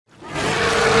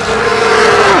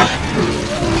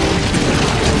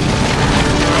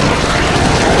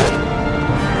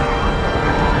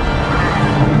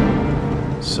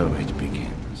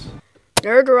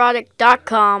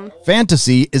Nerdrotic.com.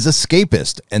 Fantasy is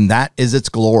escapist, and that is its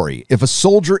glory. If a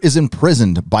soldier is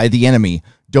imprisoned by the enemy,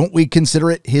 don't we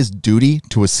consider it his duty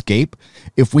to escape?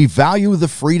 If we value the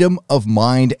freedom of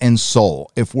mind and soul,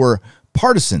 if we're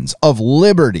partisans of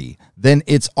liberty, then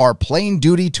it's our plain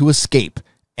duty to escape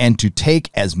and to take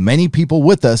as many people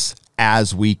with us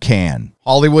as we can.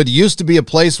 Hollywood used to be a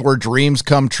place where dreams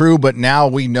come true, but now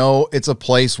we know it's a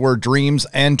place where dreams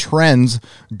and trends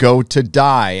go to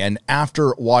die. And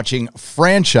after watching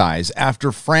franchise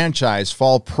after franchise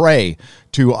fall prey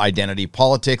to identity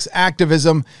politics,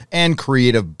 activism, and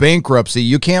creative bankruptcy,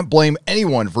 you can't blame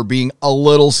anyone for being a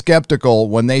little skeptical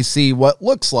when they see what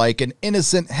looks like an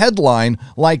innocent headline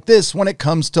like this when it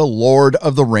comes to Lord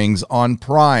of the Rings on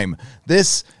Prime.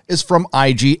 This is from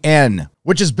IGN,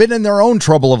 which has been in their own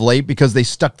trouble of late because they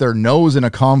stuck their nose in a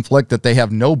conflict that they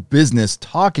have no business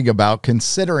talking about,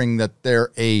 considering that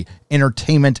they're a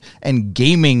entertainment and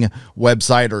gaming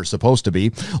website, or supposed to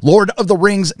be. Lord of the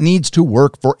Rings needs to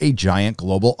work for a giant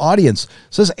global audience,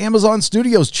 says Amazon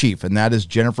Studios chief, and that is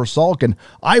Jennifer Salkin.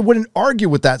 I wouldn't argue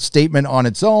with that statement on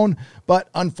its own, but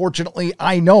unfortunately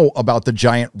I know about the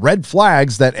giant red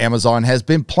flags that Amazon has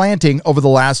been planting over the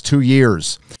last 2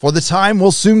 years. For the time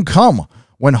will soon come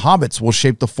when hobbits will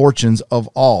shape the fortunes of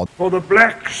all. For the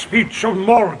black speech of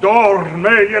Mordor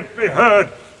may yet be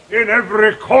heard in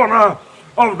every corner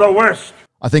of the West.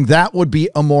 I think that would be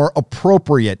a more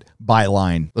appropriate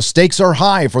byline. The stakes are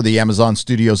high for the Amazon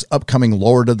Studios' upcoming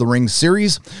Lord of the Rings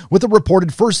series, with a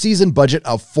reported first season budget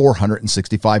of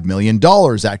 $465 million.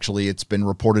 Actually, it's been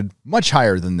reported much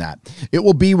higher than that. It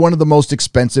will be one of the most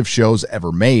expensive shows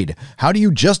ever made. How do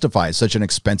you justify such an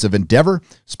expensive endeavor?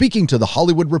 Speaking to The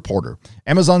Hollywood Reporter,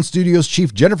 Amazon Studios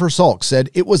chief Jennifer Salk said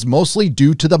it was mostly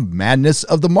due to the madness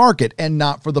of the market and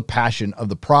not for the passion of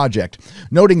the project,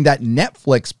 noting that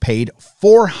Netflix paid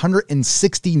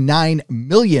 $469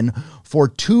 million for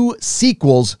 2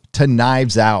 sequels to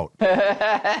Knives Out. Bet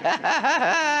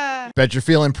you're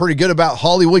feeling pretty good about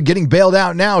Hollywood getting bailed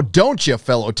out now, don't you,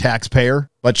 fellow taxpayer?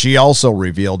 But she also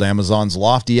revealed Amazon's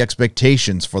lofty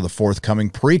expectations for the forthcoming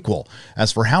prequel.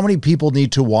 As for how many people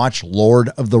need to watch Lord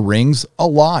of the Rings, a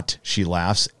lot, she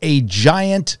laughs. A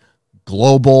giant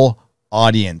global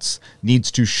audience needs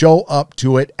to show up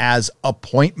to it as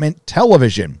appointment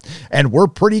television, and we're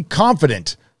pretty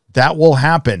confident that will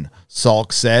happen,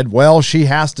 Salk said. Well, she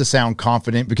has to sound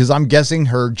confident because I'm guessing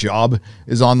her job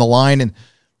is on the line, and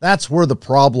that's where the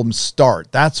problems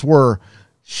start. That's where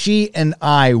she and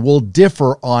I will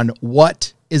differ on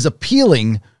what is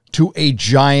appealing to a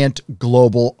giant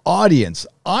global audience.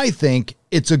 I think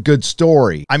it's a good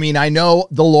story. I mean, I know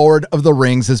The Lord of the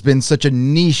Rings has been such a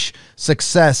niche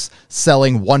success,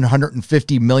 selling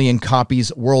 150 million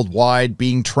copies worldwide,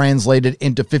 being translated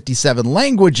into 57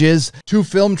 languages, 2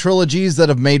 film trilogies that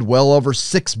have made well over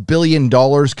 $6 billion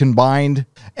combined.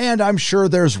 And I'm sure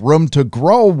there's room to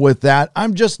grow with that.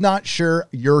 I'm just not sure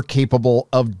you're capable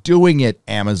of doing it,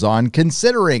 Amazon,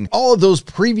 considering all of those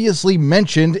previously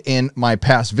mentioned in my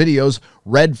past videos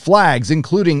red flags,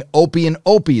 including Opie and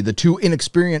Opie, the 2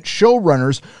 inexperienced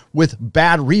showrunners with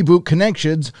bad reboot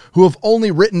connections who have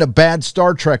only written a bad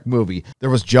Star Trek movie.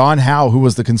 There was John Howe, who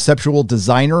was the conceptual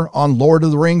designer on Lord of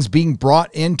the Rings, being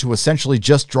brought in to essentially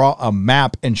just draw a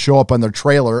map and show up on their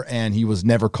trailer, and he was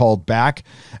never called back,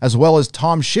 as well as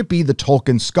Tom Shippey, the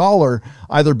Tolkien scholar,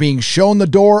 either being shown the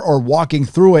door or walking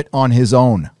through it on his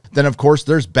own. Then, of course,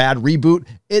 there's Bad Reboot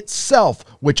itself,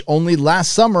 which only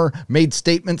last summer made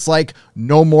statements like,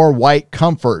 no more white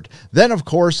comfort. Then, of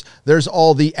course, there's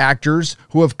all the actors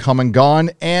who have come and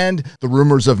gone, and the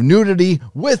rumors of nudity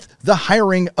with the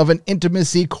hiring of an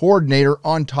intimacy coordinator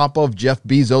on top of Jeff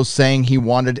Bezos saying he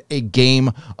wanted a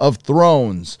Game of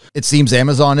Thrones. It seems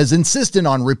Amazon is insistent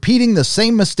on repeating the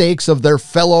same mistakes of their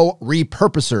fellow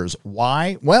repurposers.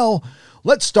 Why? Well,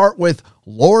 let's start with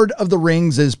Lord of the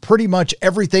Rings is pretty much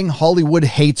everything Hollywood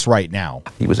hates right now.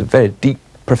 He was a very deep,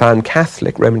 profound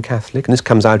Catholic, Roman Catholic, and this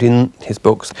comes out in his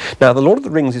books. Now, The Lord of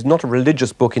the Rings is not a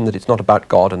religious book in that it's not about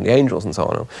God and the angels and so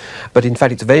on, but in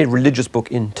fact it's a very religious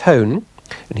book in tone,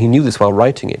 and he knew this while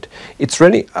writing it. It's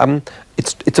really,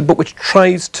 it's a book which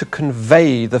tries to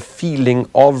convey the feeling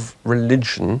of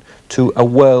religion to a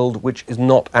world which is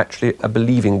not actually a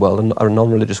believing world and a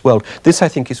non-religious world. This, I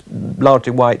think, is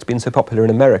largely why it's been so popular in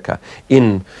America,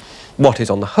 in what is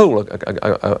on the whole a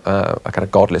kind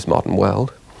of godless modern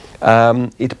world.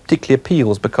 it particularly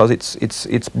appeals because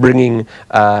it's bringing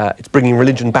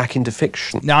religion back into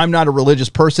fiction. Now, I'm not a religious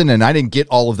person, and I didn't get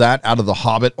all of that out of The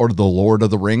Hobbit or The Lord of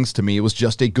the Rings. To me, it was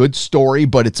just a good story,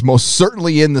 but it's most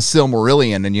certainly in the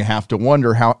Silmarillion, and you have to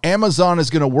wonder how Amazon is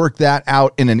going to work that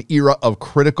out in an era of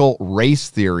critical race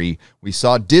theory. We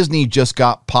saw Disney just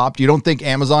got popped. You don't think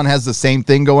Amazon has the same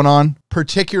thing going on?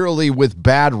 Particularly with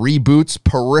bad reboots,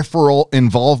 peripheral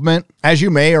involvement. As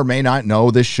you may or may not know,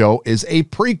 this show is a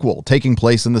prequel taking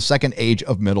place in the Second Age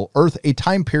of Middle-earth, a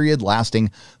time period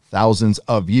lasting thousands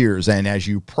of years. And as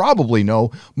you probably know,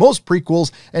 most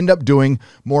prequels end up doing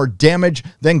more damage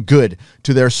than good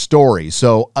to their story.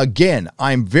 So again,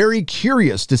 I'm very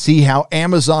curious to see how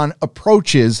Amazon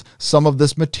approaches some of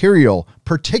this material,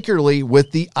 particularly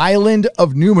with the island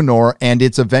of Numenor and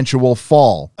its eventual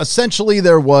fall. Essentially,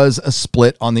 there was a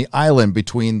split on the island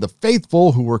between the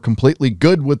faithful, who were completely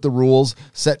good with the rules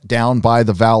set down by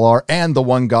the Valar and the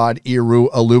one god Eru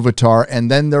Iluvatar,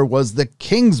 and then there was the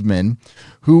Kingsmen,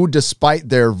 who, despite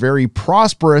their very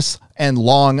prosperous and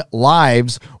long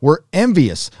lives, were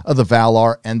envious of the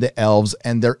Valar and the elves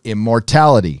and their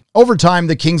immortality. Over time,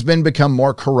 the Kingsmen become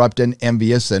more corrupt and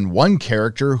envious, and one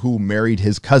character who married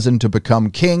his cousin to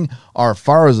become king,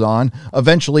 Ar-Pharazôn,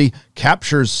 eventually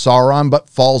captures Sauron but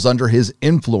falls under his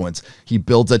influence. He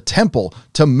builds a temple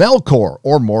to Melkor,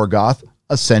 or Morgoth,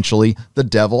 essentially the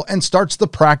devil, and starts the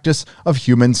practice of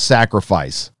human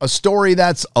sacrifice. A story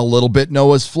that's a little bit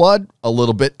Noah's flood, a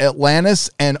little bit Atlantis,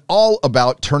 and all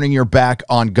about turning your back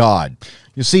on God.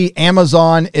 You see,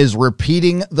 Amazon is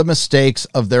repeating the mistakes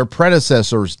of their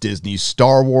predecessors, Disney's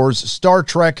Star Wars, Star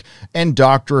Trek, and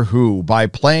Doctor Who. By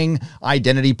playing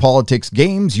identity politics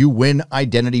games, you win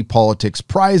identity politics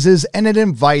prizes, and it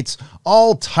invites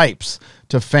all types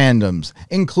to fandoms,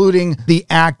 including the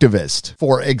activist.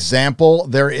 For example,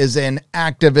 there is an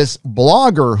activist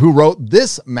blogger who wrote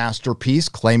this masterpiece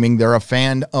claiming they're a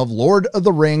fan of Lord of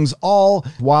the Rings, all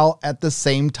while at the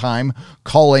same time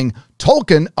calling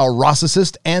Tolkien a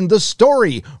Rossicist and the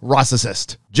story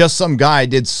Rossicist. Just some guy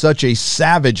did such a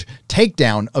savage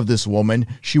takedown of this woman,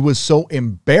 she was so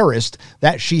embarrassed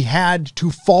that she had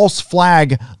to false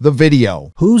flag the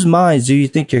video. Whose minds do you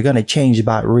think you're going to change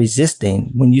by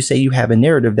resisting when you say you have a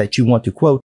narrative that you want to,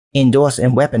 quote, endorse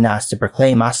and weaponize to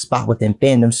proclaim our spot within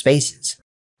fandom spaces?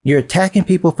 You're attacking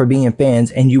people for being fans,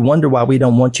 and you wonder why we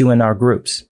don't want you in our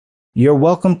groups. You're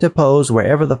welcome to pose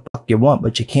wherever the fuck you want,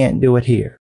 but you can't do it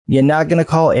here. You're not going to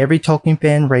call every Tolkien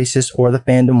fan racist or the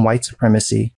fandom white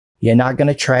supremacy. You're not going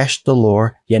to trash the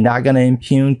lore. You're not going to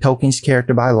impugn Tolkien's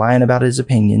character by lying about his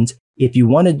opinions. If you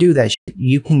want to do that shit,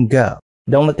 you can go.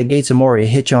 Don't let the gates of Moria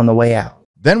hit you on the way out.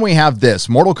 Then we have this.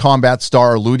 Mortal Kombat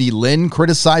star Ludi Lin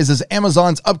criticizes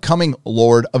Amazon's upcoming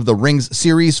Lord of the Rings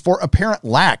series for apparent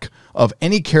lack of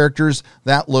any characters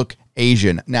that look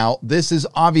Asian. Now, this is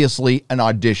obviously an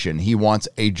audition. He wants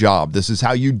a job. This is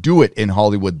how you do it in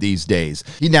Hollywood these days.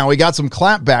 He got some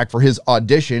clapback for his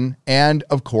audition, and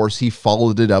of course, he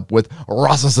followed it up with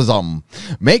racism.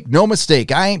 Make no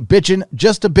mistake, I ain't bitching,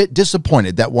 just a bit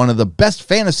disappointed that one of the best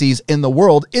fantasies in the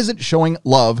world isn't showing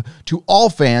love to all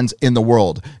fans in the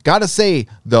world. Gotta say,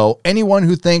 though, anyone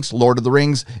who thinks Lord of the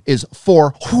Rings is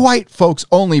for white folks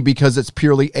only because it's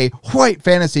purely a white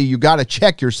fantasy, you gotta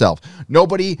check yourself.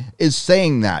 Nobody is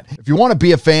saying that. If you want to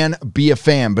be a fan, be a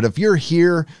fan. But if you're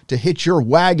here to hitch your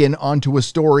wagon onto a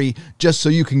story just so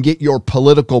you can get your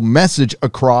political message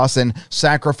across and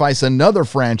sacrifice another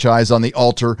franchise on the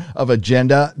altar of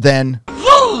agenda, then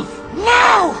leave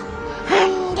now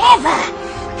and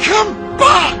ever come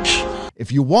back.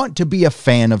 If you want to be a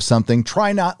fan of something,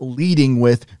 try not leading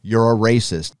with "you're a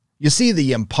racist." You see,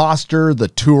 the imposter, the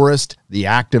tourist, the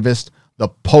activist, the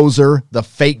poser, the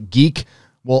fake geek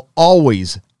will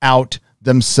always out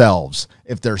themselves.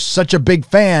 If they're such a big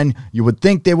fan, you would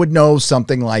think they would know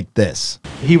something like this.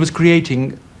 He was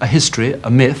creating a history, a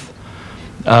myth,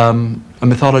 a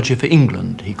mythology for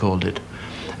England, he called it.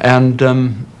 And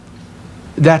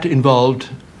that involved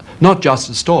not just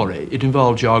a story, it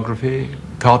involved geography,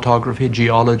 cartography,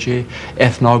 geology,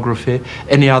 ethnography,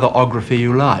 any other ography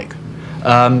you like.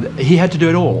 He had to do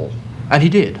it all, and he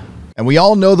did. And we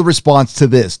all know the response to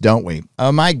this, don't we?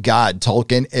 Oh my God,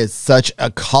 Tolkien is such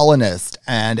a colonist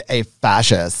and a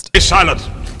fascist. Be silent.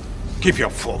 Keep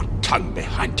your forked tongue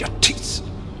behind your teeth.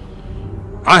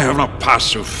 I have not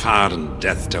passed through fire and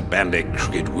death to bandy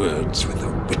crooked words with a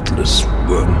witless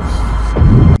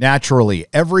worm. Naturally,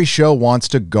 every show wants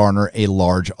to garner a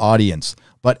large audience,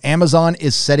 but Amazon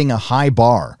is setting a high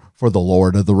bar for The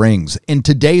Lord of the Rings. In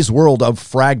today's world of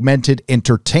fragmented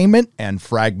entertainment and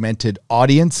fragmented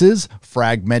audiences,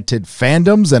 fragmented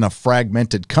fandoms, and a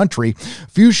fragmented country,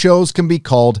 few shows can be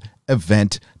called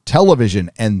event television,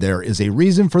 and there is a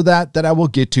reason for that I will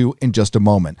get to in just a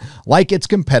moment. Like its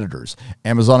competitors,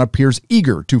 Amazon appears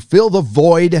eager to fill the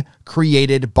void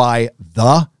created by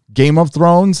the Game of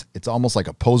Thrones. It's almost like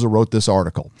a poser wrote this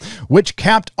article, which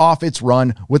capped off its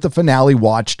run with the finale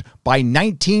watched by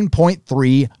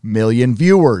 19.3 million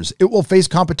viewers. It will face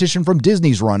competition from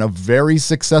Disney's run of very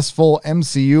successful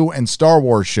MCU and Star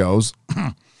Wars shows,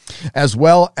 as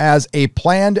well as a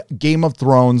planned Game of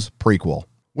Thrones prequel,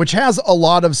 which has a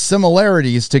lot of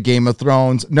similarities to Game of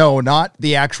Thrones. No, not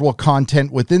the actual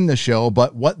content within the show,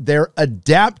 but what they're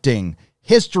adapting.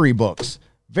 History books,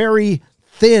 very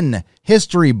thin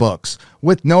history books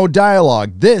with no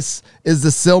dialogue. This is the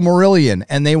Silmarillion,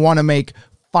 and they want to make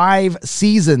 5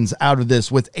 seasons out of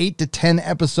this with 8 to 10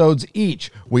 episodes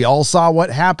each. We all saw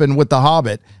what happened with The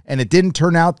Hobbit, and it didn't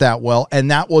turn out that well, and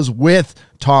that was with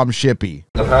Tom Shippey.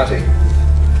 The party.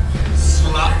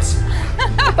 Slut.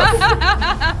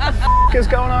 What is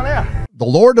going on here? The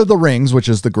Lord of the Rings, which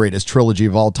is the greatest trilogy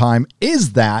of all time,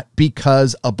 is that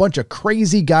because a bunch of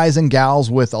crazy guys and gals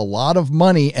with a lot of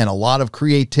money and a lot of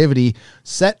creativity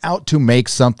set out to make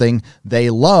something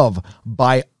they love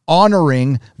by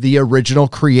honoring the original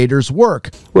creator's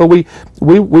work. Well, we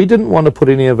didn't want to put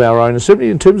any of our own, certainly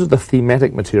in terms of the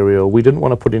thematic material, we didn't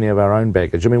want to put any of our own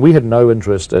baggage. I mean, we had no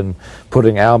interest in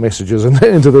putting our messages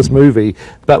into this movie,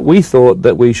 but we thought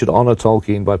that we should honor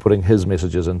Tolkien by putting his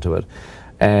messages into it.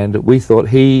 And we thought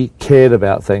he cared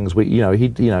about things.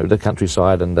 The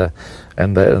countryside and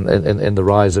the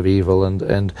rise of evil,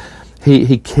 and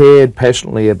he cared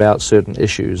passionately about certain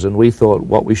issues. And we thought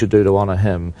what we should do to honor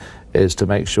him is to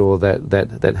make sure that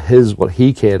what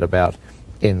he cared about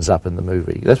ends up in the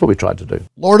movie. That's what we tried to do.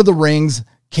 Lord of the Rings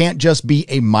can't just be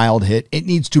a mild hit. It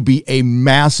needs to be a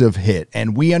massive hit.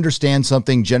 And we understand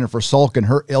something Jennifer Salk and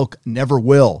her ilk never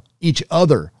will. Each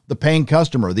other, the paying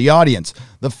customer, the audience,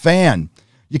 the fan.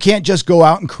 You can't just go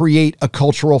out and create a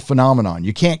cultural phenomenon.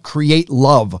 You can't create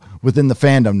love within the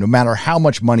fandom, no matter how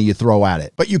much money you throw at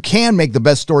it. But you can make the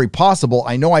best story possible.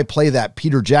 I know I play that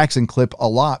Peter Jackson clip a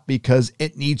lot because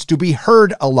it needs to be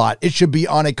heard a lot. It should be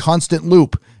on a constant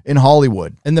loop in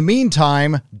Hollywood. In the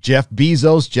meantime, Jeff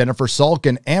Bezos, Jennifer Salk,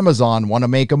 and Amazon want to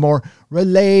make a more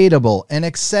relatable and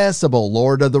accessible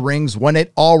Lord of the Rings when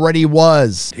it already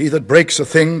was. He that breaks a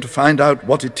thing to find out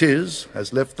what it is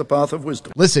has left the path of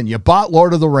wisdom. Listen, you bought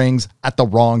Lord of the Rings at the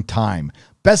wrong time.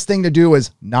 Best thing to do is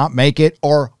not make it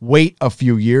or wait a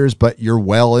few years, but you're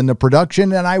well into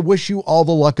production, and I wish you all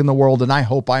the luck in the world, and I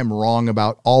hope I'm wrong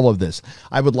about all of this.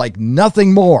 I would like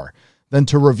nothing more than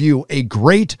to review a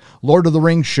great Lord of the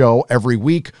Rings show every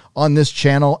week on this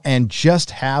channel and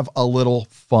just have a little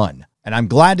fun. And I'm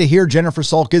glad to hear Jennifer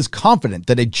Salk is confident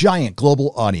that a giant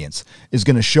global audience is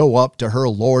going to show up to her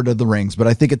Lord of the Rings, but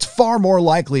I think it's far more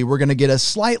likely we're going to get a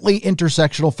slightly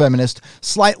intersectional feminist,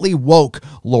 slightly woke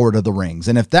Lord of the Rings.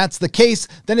 And if that's the case,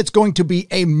 then it's going to be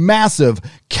a massive,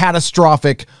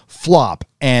 catastrophic flop.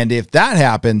 And if that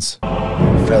happens,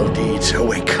 Fell deeds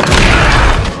awake.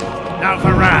 Now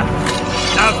for wrath,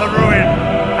 now for ruin,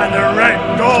 and the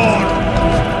Red Dawn!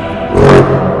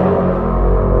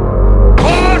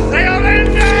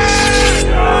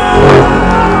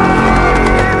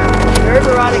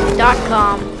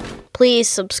 Nerdrotic.com. Please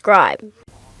subscribe.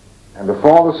 And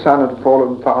before the sun had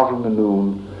fallen far from the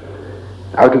noon,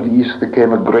 out of the east there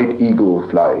came a great eagle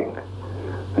flying,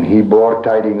 and he bore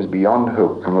tidings beyond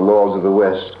hope from the lords of the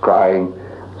west, crying,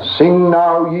 "Sing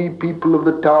now, ye people of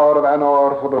the Tower of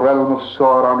Anor, for the realm of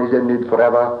Sauron is ended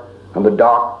forever, and the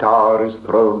dark tower is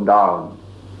thrown down.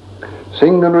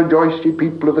 Sing and rejoice, ye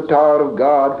people of the Tower of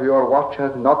God, for your watch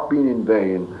hath not been in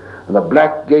vain, and the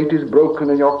black gate is broken,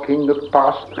 and your king hath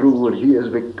passed through, and he is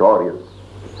victorious.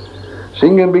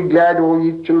 Sing and be glad, all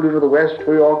ye children of the west,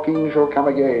 for your king shall come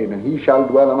again, and he shall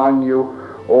dwell among you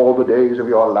all the days of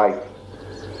your life.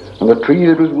 And the tree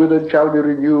that was withered shall be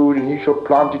renewed, and he shall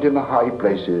plant it in the high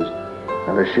places,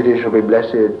 and the city shall be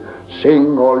blessed.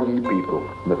 Sing, all ye people."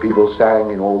 And the people sang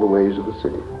in all the ways of the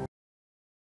city.